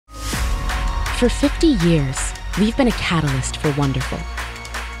For 50 years, we've been a catalyst for wonderful,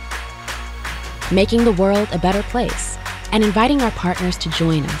 making the world a better place and inviting our partners to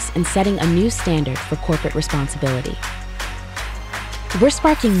join us in setting a new standard for corporate responsibility. We're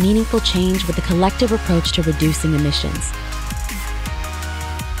sparking meaningful change with a collective approach to reducing emissions,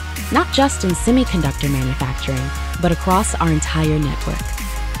 not just in semiconductor manufacturing, but across our entire network.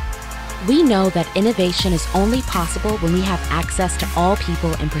 We know that innovation is only possible when we have access to all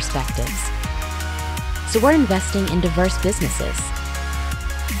people and perspectives. So we're investing in diverse businesses,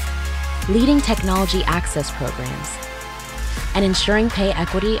 leading technology access programs, and ensuring pay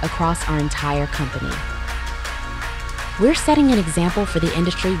equity across our entire company. We're setting an example for the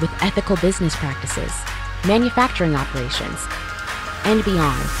industry with ethical business practices, manufacturing operations, and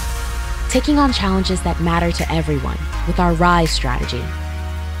beyond, taking on challenges that matter to everyone with our RISE strategy.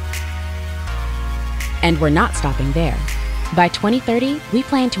 And we're not stopping there. By 2030, we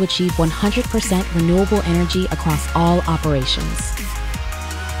plan to achieve 100% renewable energy across all operations.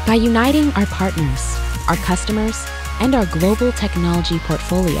 By uniting our partners, our customers, and our global technology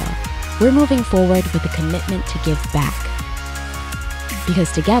portfolio, we're moving forward with a commitment to give back.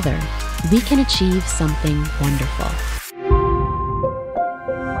 Because together, we can achieve something wonderful.